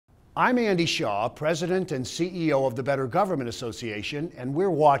I'm Andy Shaw, President and CEO of the Better Government Association, and we're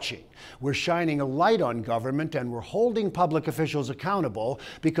watching. We're shining a light on government and we're holding public officials accountable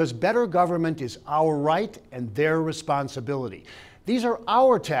because better government is our right and their responsibility. These are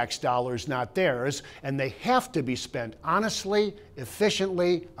our tax dollars, not theirs, and they have to be spent honestly,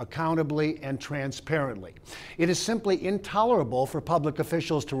 efficiently, accountably, and transparently. It is simply intolerable for public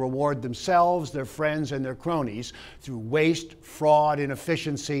officials to reward themselves, their friends, and their cronies through waste, fraud,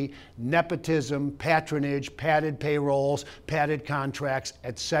 inefficiency, nepotism, patronage, padded payrolls, padded contracts,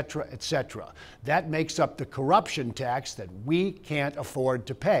 etc., etc. That makes up the corruption tax that we can't afford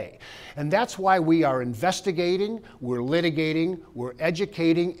to pay. And that's why we are investigating, we're litigating, we're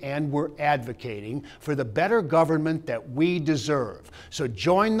educating, and we're advocating for the better government that we deserve. So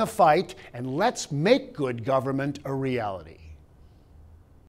join the fight and let's make good government a reality.